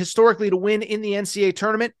historically to win in the NCAA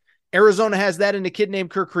tournament. Arizona has that in a kid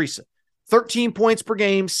named Kerr Kriisa. 13 points per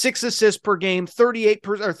game, 6 assists per game,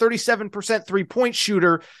 37% three-point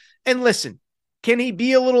shooter. And listen, can he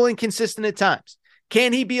be a little inconsistent at times?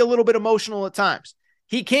 Can he be a little bit emotional at times?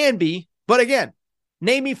 He can be, but again,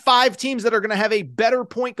 name me 5 teams that are going to have a better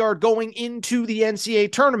point guard going into the NCAA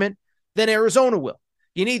tournament than Arizona will.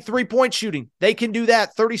 You need 3-point shooting. They can do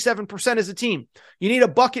that, 37% as a team. You need a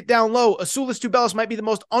bucket down low. Azuolas Tubelis might be the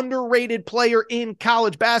most underrated player in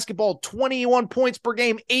college basketball. 21 points per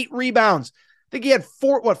game, 8 rebounds. I think he had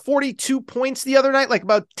 42 points the other night, like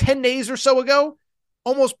about 10 days or so ago.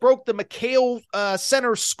 Almost broke the McHale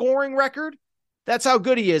Center scoring record. That's how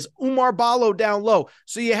good he is. Oumar Ballo down low.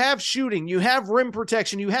 So you have shooting, you have rim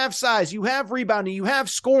protection, you have size, you have rebounding, you have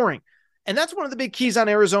scoring. And that's one of the big keys on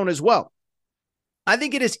Arizona as well. I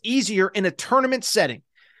think it is easier in a tournament setting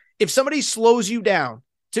if somebody slows you down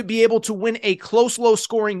to be able to win a close,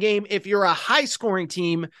 low-scoring game if you're a high-scoring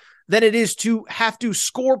team than it is to have to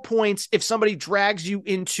score points if somebody drags you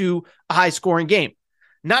into a high-scoring game.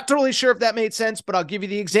 Not totally sure if that made sense, but I'll give you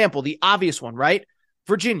the example, the obvious one, right?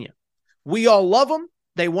 Virginia. We all love them.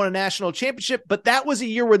 They won a national championship, but that was a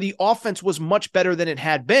year where the offense was much better than it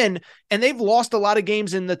had been, and they've lost a lot of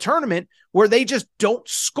games in the tournament where they just don't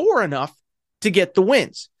score enough to get the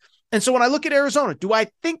wins. And so when I look at Arizona, do I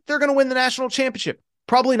think they're going to win the national championship?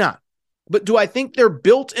 Probably not. But do I think they're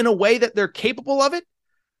built in a way that they're capable of it?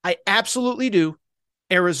 I absolutely do.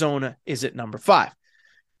 Arizona is at number 5.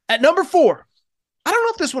 At number 4, I don't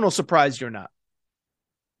know if this one will surprise you or not.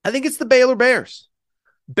 I think it's the Baylor Bears.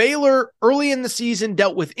 Baylor early in the season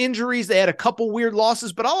dealt with injuries. They had a couple weird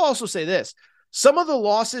losses, but I'll also say this. some of the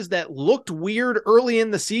losses that looked weird early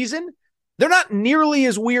in the season, they're not nearly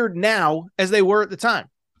as weird now as they were at the time.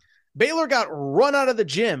 Baylor got run out of the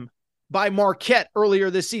gym by Marquette earlier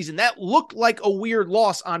this season. That looked like a weird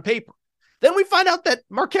loss on paper. Then we find out that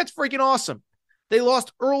Marquette's freaking awesome. They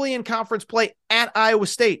lost early in conference play at Iowa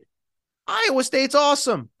State. Iowa State's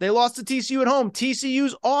awesome. They lost to TCU at home.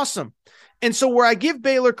 TCU's awesome. And so where I give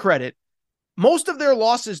Baylor credit, most of their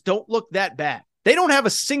losses don't look that bad. They don't have a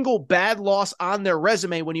single bad loss on their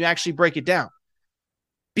resume when you actually break it down.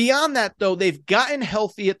 Beyond that, though, they've gotten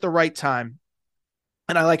healthy at the right time,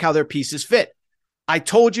 and I like how their pieces fit. I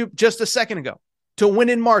told you just a second ago, to win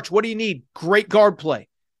in March, what do you need? Great guard play.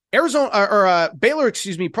 Baylor,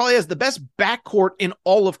 probably has the best backcourt in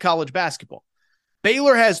all of college basketball.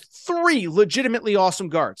 Baylor has 3 legitimately awesome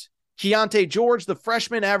guards. Keontae George, the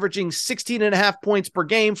freshman, averaging 16.5 points per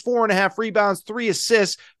game, 4.5 rebounds, 3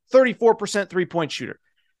 assists, 34% three-point shooter.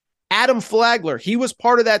 Adam Flagler, he was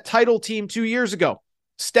part of that title team 2 years ago,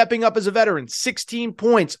 stepping up as a veteran, 16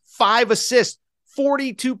 points, 5 assists,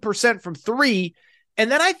 42% from 3.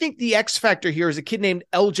 And then I think the X factor here is a kid named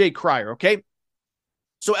LJ Cryer, okay?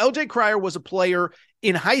 So LJ Cryer was a player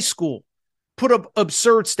in high school, put up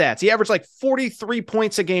absurd stats. He averaged like 43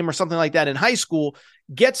 points a game or something like that in high school,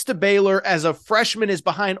 gets to Baylor as a freshman, is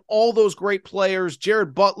behind all those great players,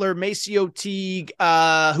 Jared Butler, Maceo Teague,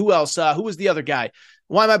 who else? Who was the other guy?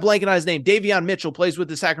 Why am I blanking on his name? Davion Mitchell plays with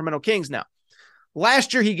the Sacramento Kings now.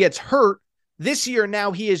 Last year, he gets hurt. This year,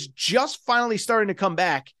 now he is just finally starting to come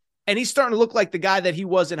back, and he's starting to look like the guy that he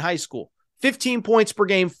was in high school. 15 points per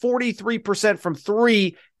game, 43% from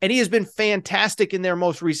 3, and he has been fantastic in their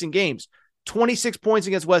most recent games. 26 points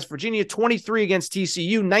against West Virginia, 23 against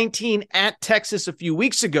TCU, 19 at Texas a few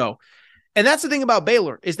weeks ago. And that's the thing about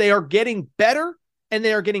Baylor, is they are getting better and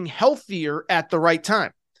they are getting healthier at the right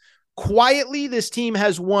time. Quietly, this team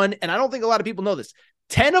has won, and I don't think a lot of people know this,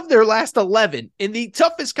 10 of their last 11 in the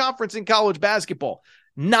toughest conference in college basketball.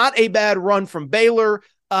 Not a bad run from Baylor.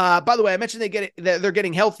 By the way, I mentioned they're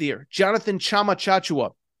getting healthier. Jonathan Chama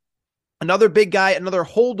Chachua, another big guy, another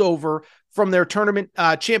holdover from their tournament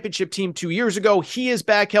championship team 2 years ago. He is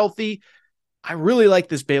back healthy. I really like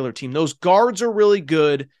this Baylor team. Those guards are really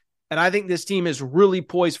good, and I think this team is really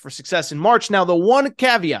poised for success in March. Now, the one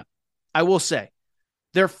caveat I will say,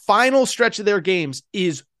 their final stretch of their games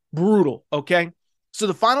is brutal, okay? So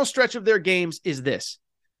the final stretch of their games is this.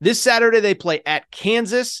 This Saturday, they play at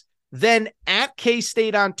Kansas, then at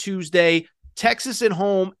K-State on Tuesday, Texas at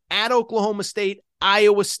home, at Oklahoma State,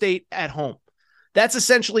 Iowa State at home. That's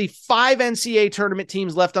essentially 5 NCAA tournament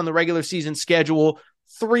teams left on the regular season schedule,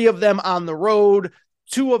 3 of them on the road,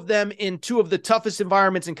 2 of them in 2 of the toughest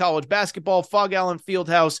environments in college basketball, Fog Allen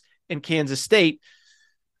Fieldhouse and Kansas State.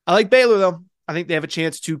 I like Baylor, though. I think they have a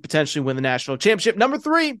chance to potentially win the national championship. Number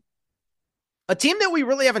 3, a team that we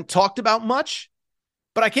really haven't talked about much,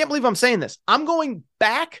 but I can't believe I'm saying this. I'm going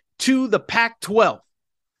back to the Pac-12.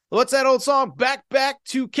 What's that old song? Back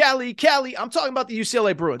to Cali, Cali. I'm talking about the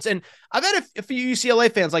UCLA Bruins. And I've had a few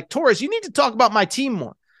UCLA fans like, Torres, you need to talk about my team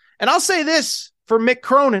more. And I'll say this for Mick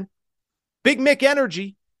Cronin, Big Mick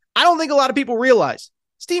energy. I don't think a lot of people realize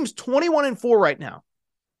this team's 21-4 right now.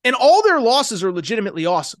 And all their losses are legitimately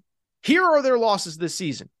awesome. Here are their losses this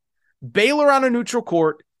season. Baylor on a neutral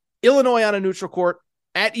court, Illinois on a neutral court,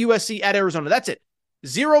 at USC, at Arizona. That's it.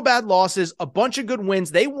 0 bad losses, a bunch of good wins.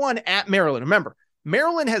 They won at Maryland. Remember,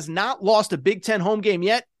 Maryland has not lost a Big Ten home game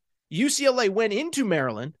yet. UCLA went into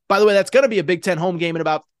Maryland. By the way, that's going to be a Big Ten home game in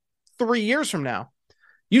about 3 years from now.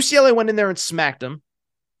 UCLA went in there and smacked them.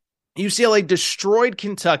 UCLA destroyed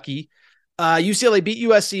Kentucky. UCLA beat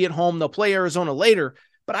USC at home. They'll play Arizona later.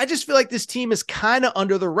 But I just feel like this team is kind of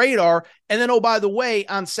under the radar. And then, oh, by the way,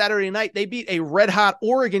 on Saturday night, they beat a red-hot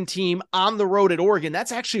Oregon team on the road at Oregon.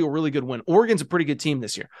 That's actually a really good win. Oregon's a pretty good team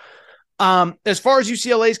this year. As far as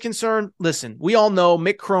UCLA is concerned, listen, we all know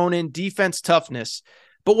Mick Cronin, defense toughness.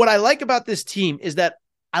 But what I like about this team is that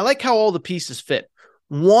I like how all the pieces fit.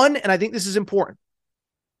 One, and I think this is important,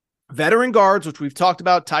 veteran guards, which we've talked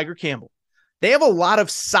about, Tiger Campbell. They have a lot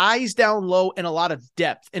of size down low and a lot of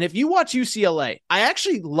depth. And if you watch UCLA, I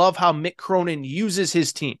actually love how Mick Cronin uses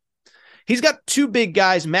his team. He's got 2 big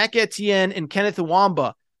guys, Mac Etienne and Kenneth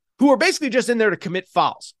Nwamba, who are basically just in there to commit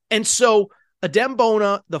fouls. And so Adem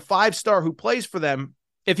Bona, the 5-star who plays for them,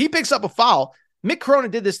 if he picks up a foul, Mick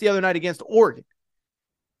Cronin did this the other night against Oregon.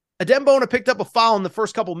 Adem Bona picked up a foul in the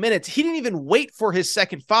first couple minutes. He didn't even wait for his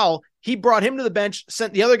second foul. He brought him to the bench,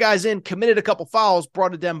 sent the other guys in, committed a couple fouls,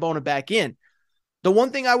 brought Adem Bona back in. The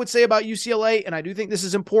one thing I would say about UCLA, and I do think this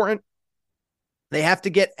is important, they have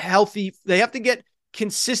to get healthy. They have to get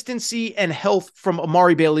consistency and health from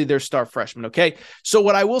Amari Bailey, their star freshman, okay? So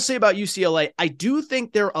what I will say about UCLA, I do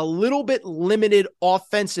think they're a little bit limited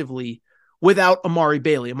offensively without Amari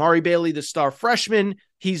Bailey. Amari Bailey, the star freshman,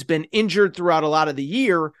 he's been injured throughout a lot of the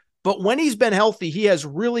year, but when he's been healthy, he has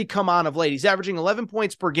really come on of late. He's averaging 11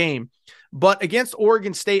 points per game, but against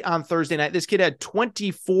Oregon State on Thursday night, this kid had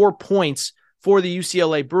 24 points for the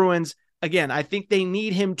UCLA Bruins. Again, I think they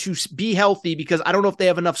need him to be healthy because I don't know if they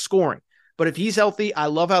have enough scoring. But if he's healthy, I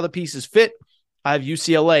love how the pieces fit. I have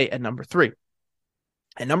UCLA at number 3.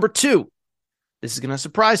 At number 2, this is going to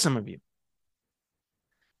surprise some of you.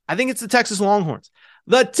 I think it's the Texas Longhorns.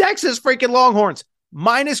 The Texas freaking Longhorns,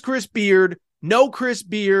 minus Chris Beard, no Chris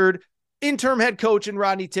Beard, interim head coach and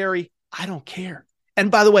Rodney Terry. I don't care. And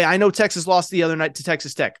by the way, I know Texas lost the other night to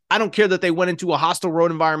Texas Tech. I don't care that they went into a hostile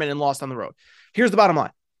road environment and lost on the road. Here's the bottom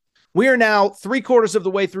line. We are now 3/4 of the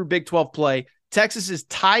way through Big 12 play. Texas is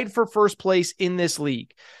tied for first place in this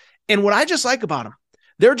league. And what I just like about them,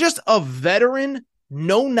 they're just a veteran,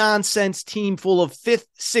 no-nonsense team full of 5th,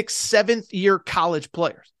 6th, 7th year college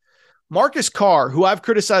players. Marcus Carr, who I've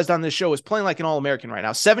criticized on this show, is playing like an All-American right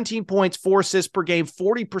now. 17 points, 4 assists per game,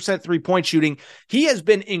 40% three-point shooting. He has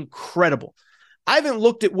been incredible. I haven't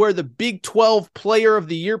looked at where the Big 12 player of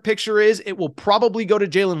the year picture is. It will probably go to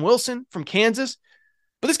Jalen Wilson from Kansas.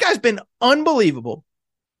 But this guy's been unbelievable.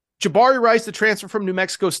 Jabari Rice, the transfer from New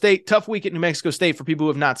Mexico State, tough week at New Mexico State for people who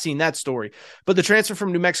have not seen that story. But the transfer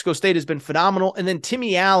from New Mexico State has been phenomenal. And then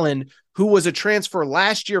Timmy Allen, who was a transfer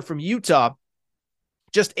last year from Utah,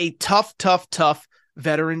 just a tough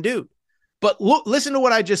veteran dude. But look, listen to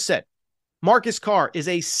what I just said. Marcus Carr is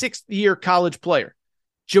a 6th-year college player.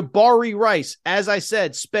 Jabari Rice, as I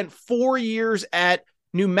said, spent 4 years at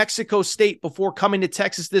New Mexico State before coming to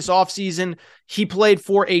Texas this offseason. He played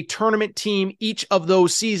for a tournament team each of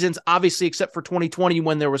those seasons, obviously, except for 2020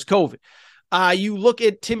 when there was COVID. You look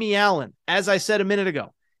at Timmy Allen, as I said a minute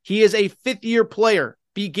ago, he is a 5th-year player,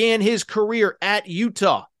 began his career at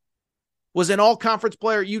Utah, was an all-conference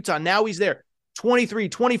player at Utah. Now he's there. 23,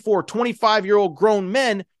 24, 25-year-old grown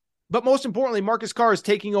men. But most importantly, Marcus Carr is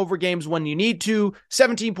taking over games when you need to.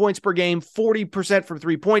 17 points per game, 40% from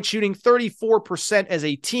three-point shooting, 34% as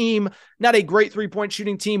a team. Not a great three-point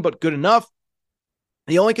shooting team, but good enough.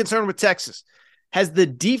 The only concern with Texas, has the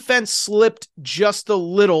defense slipped just a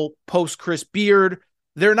little post Chris Beard?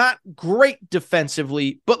 They're not great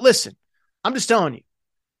defensively, but listen, I'm just telling you,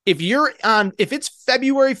 if it's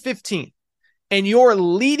February 15th and you're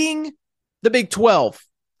leading the Big 12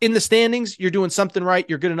 in the standings, you're doing something right.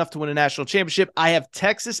 You're good enough to win a national championship. I have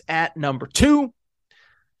Texas at number 2.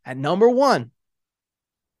 At number 1,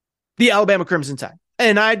 the Alabama Crimson Tide.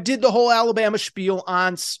 And I did the whole Alabama spiel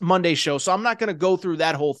on Monday's show, so I'm not going to go through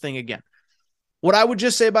that whole thing again. What I would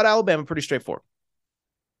just say about Alabama, pretty straightforward.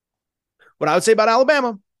 What I would say about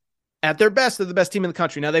Alabama, at their best, they're the best team in the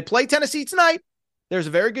country. Now, they play Tennessee tonight. There's a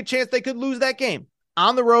very good chance they could lose that game.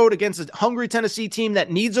 On the road against a hungry Tennessee team that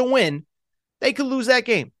needs a win, they could lose that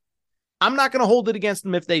game. I'm not going to hold it against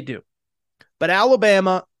them if they do. But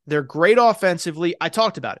Alabama, they're great offensively. I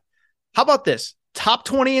talked about it. How about this? Top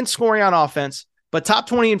 20 in scoring on offense, but top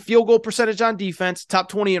 20 in field goal percentage on defense, top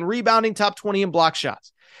 20 in rebounding, top 20 in block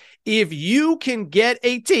shots. If you can get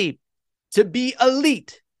a team to be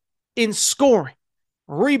elite in scoring,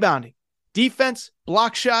 rebounding, defense,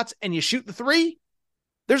 block shots, and you shoot the 3,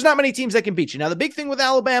 there's not many teams that can beat you. Now, the big thing with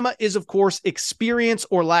Alabama is, of course, experience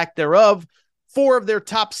or lack thereof. 4 of their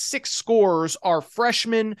top 6 scorers are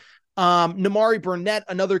freshmen. Namari Burnett,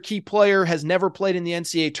 another key player, has never played in the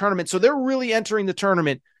NCAA tournament. So they're really entering the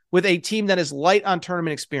tournament with a team that is light on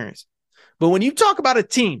tournament experience. But when you talk about a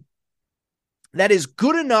team that is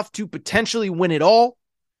good enough to potentially win it all,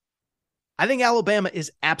 I think Alabama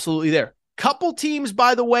is absolutely there. Couple teams,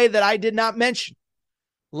 by the way, that I did not mention.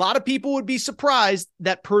 A lot of people would be surprised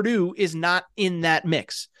that Purdue is not in that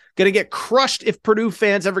mix. Going to get crushed if Purdue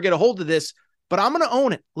fans ever get a hold of this, but I'm going to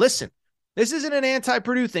own it. Listen, this isn't an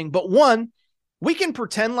anti-Purdue thing, but one, we can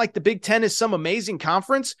pretend like the Big Ten is some amazing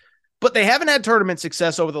conference, but they haven't had tournament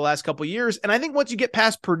success over the last couple of years. And I think once you get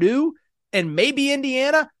past Purdue and maybe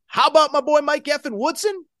Indiana, how about my boy Mike Effin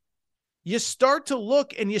Woodson? You start to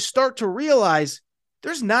look and you start to realize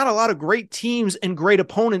there's not a lot of great teams and great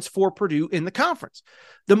opponents for Purdue in the conference.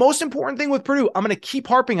 The most important thing with Purdue, I'm going to keep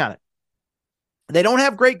harping on it. They don't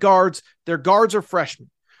have great guards. Their guards are freshmen.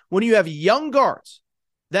 When you have young guards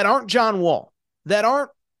that aren't John Wall, that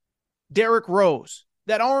aren't Derrick Rose,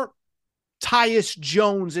 that aren't Tyus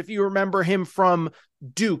Jones, if you remember him from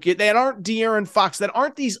Duke, that aren't De'Aaron Fox, that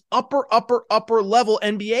aren't these upper level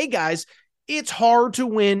NBA guys, it's hard to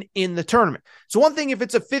win in the tournament. It's one thing if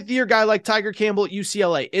it's a fifth-year guy like Tiger Campbell at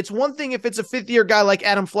UCLA. It's one thing if it's a fifth-year guy like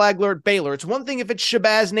Adam Flagler at Baylor. It's one thing if it's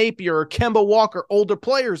Shabazz Napier or Kemba Walker, older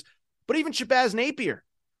players. But even Shabazz Napier,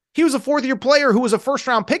 he was a fourth-year player who was a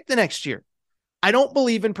first-round pick the next year. I don't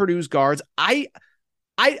believe in Purdue's guards. I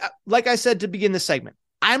like I said to begin the segment,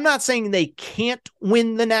 I'm not saying they can't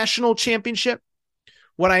win the national championship.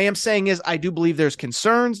 What I am saying is I do believe there's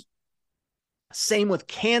concerns. Same with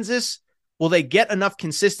Kansas. Will they get enough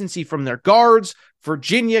consistency from their guards?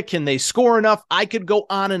 Virginia, can they score enough? I could go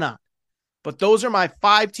on and on. But those are my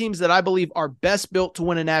 5 teams that I believe are best built to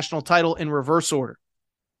win a national title in reverse order.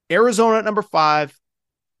 Arizona at number 5,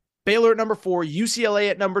 Baylor at number 4, UCLA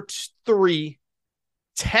at number 3,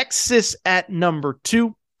 Texas at number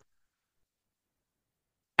 2,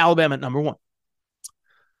 Alabama at number 1. All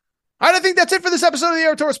right, I think that's it for this episode of the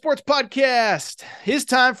Aaron Torres Sports Podcast. It's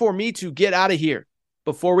time for me to get out of here.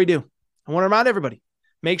 Before we do, I want to remind everybody,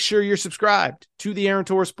 make sure you're subscribed to the Aaron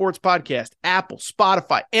Torres Sports Podcast, Apple,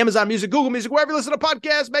 Spotify, Amazon Music, Google Music, wherever you listen to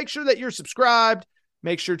podcasts. Make sure that you're subscribed.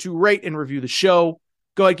 Make sure to rate and review the show.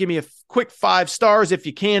 Go ahead, give me a quick 5 stars if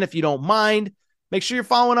you can, if you don't mind. Make sure you're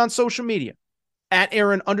following on social media, at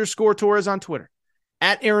Aaron_Torres on Twitter,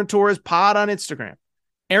 at Aaron Torres Pod on Instagram,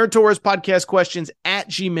 Aaron Torres Podcast Questions at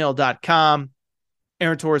gmail.com.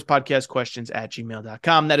 Aaron Torres Podcast Questions at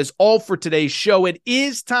gmail.com. That is all for today's show. It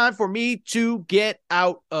is time for me to get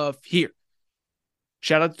out of here.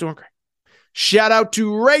 Shout out to Dorn Gray. Shout out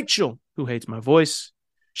to Rachel, who hates my voice.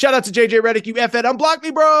 Shout out to JJ Redick, you F-head. Unblock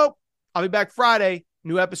me, bro. I'll be back Friday.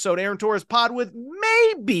 New episode, Aaron Torres Pod, with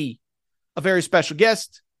maybe a very special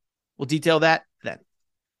guest. We'll detail that then.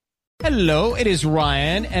 Hello, it is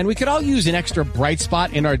Ryan, and we could all use an extra bright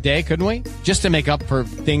spot in our day, couldn't we? Just to make up for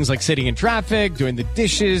things like sitting in traffic, doing the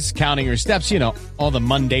dishes, counting your steps, you know, all the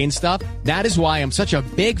mundane stuff. That is why I'm such a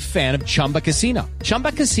big fan of Chumba Casino.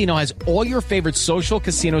 Chumba Casino has all your favorite social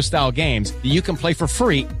casino-style games that you can play for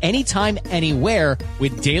free anytime, anywhere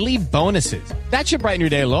with daily bonuses. That should brighten your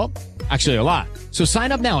day a little. Actually, a lot. So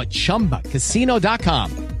sign up now at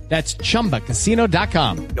ChumbaCasino.com. That's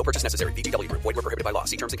ChumbaCasino.com. No purchase necessary. VGW Group. Void where prohibited by law.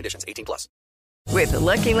 See terms and conditions. 18+. With the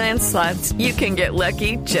Lucky Land Slots, you can get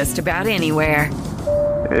lucky just about anywhere.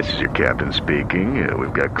 This is your captain speaking.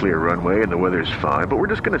 We've got clear runway and the weather's fine, but we're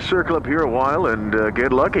just going to circle up here a while and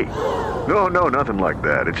get lucky. No, nothing like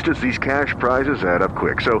that. It's just these cash prizes add up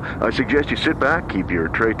quick. So I suggest you sit back, keep your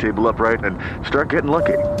tray table upright, and start getting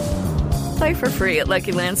lucky. Play for free at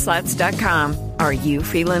LuckyLandSlots.com. Are you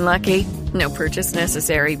feeling lucky? No purchase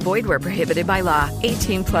necessary. Void where prohibited by law.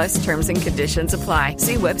 18+ terms and conditions apply.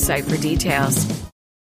 See website for details.